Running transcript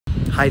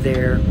Hi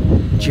there,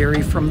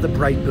 Jerry from the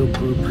Brightbill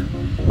Group.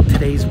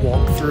 Today's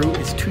walkthrough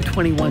is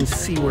 221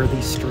 Seaworthy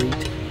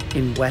Street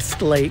in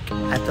Westlake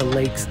at the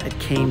lakes at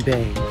Cane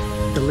Bay.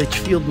 The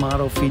Litchfield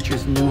model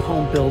features new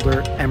home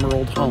builder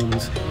Emerald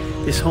Homes.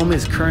 This home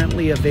is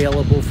currently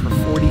available for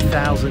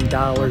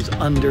 $40,000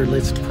 under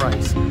list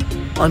price.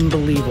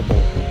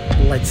 Unbelievable.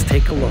 Let's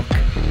take a look.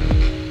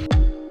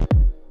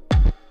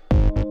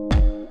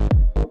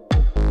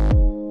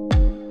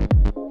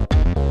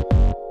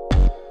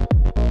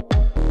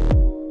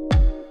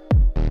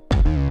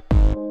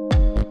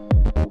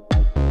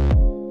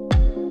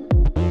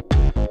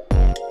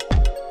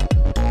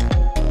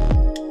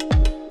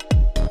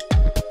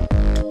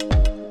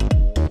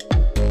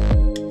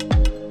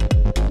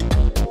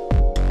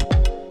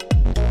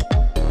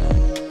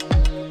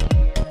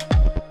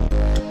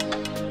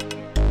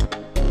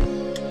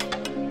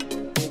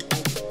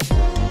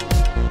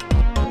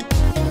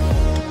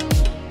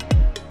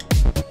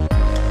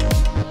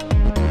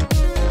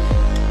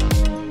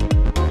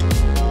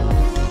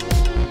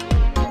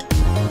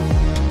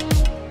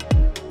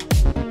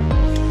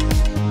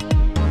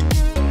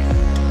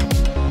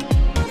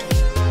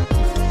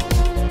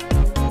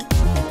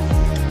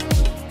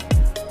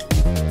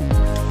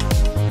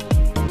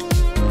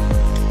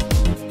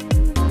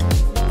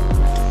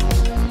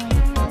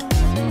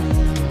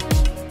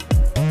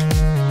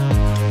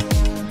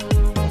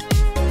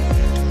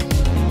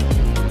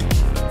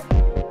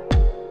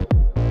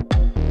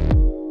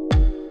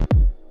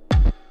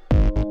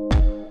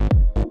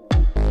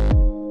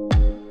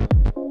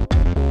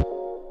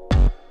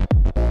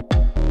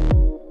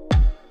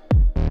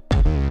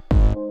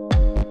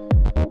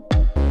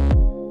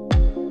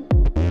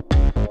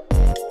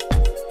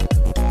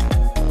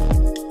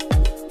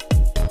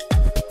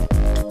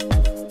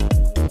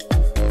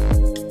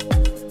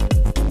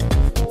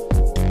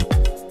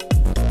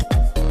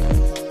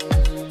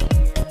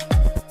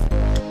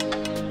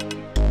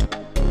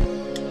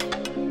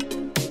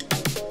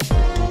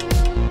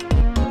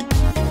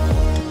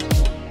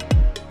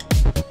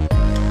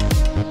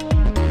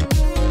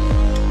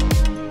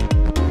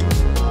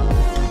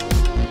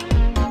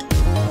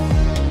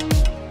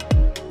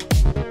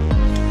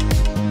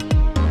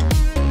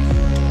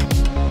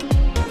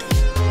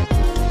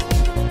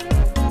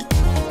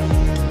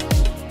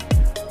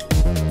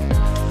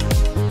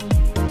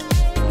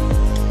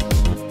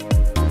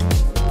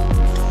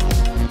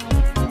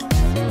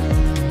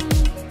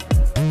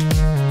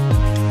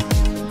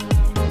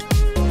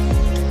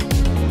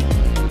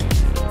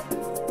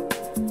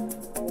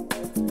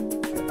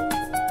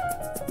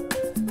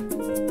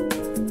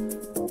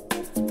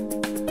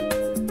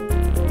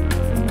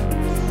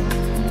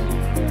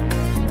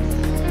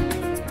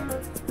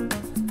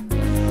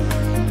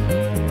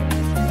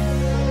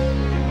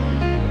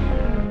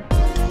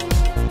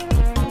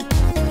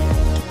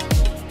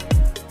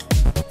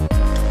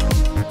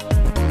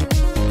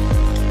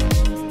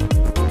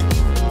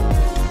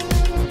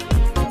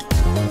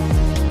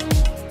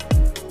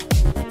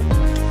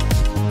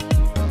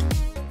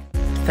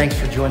 Thanks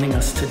for joining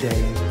us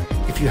today.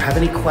 If you have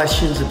any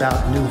questions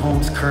about new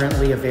homes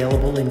currently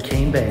available in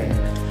Cane Bay,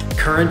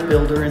 current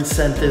builder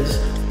incentives,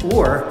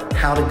 or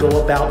how to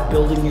go about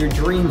building your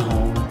dream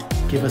home,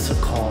 give us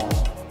a call.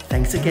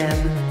 Thanks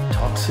again.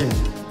 Talk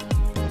soon.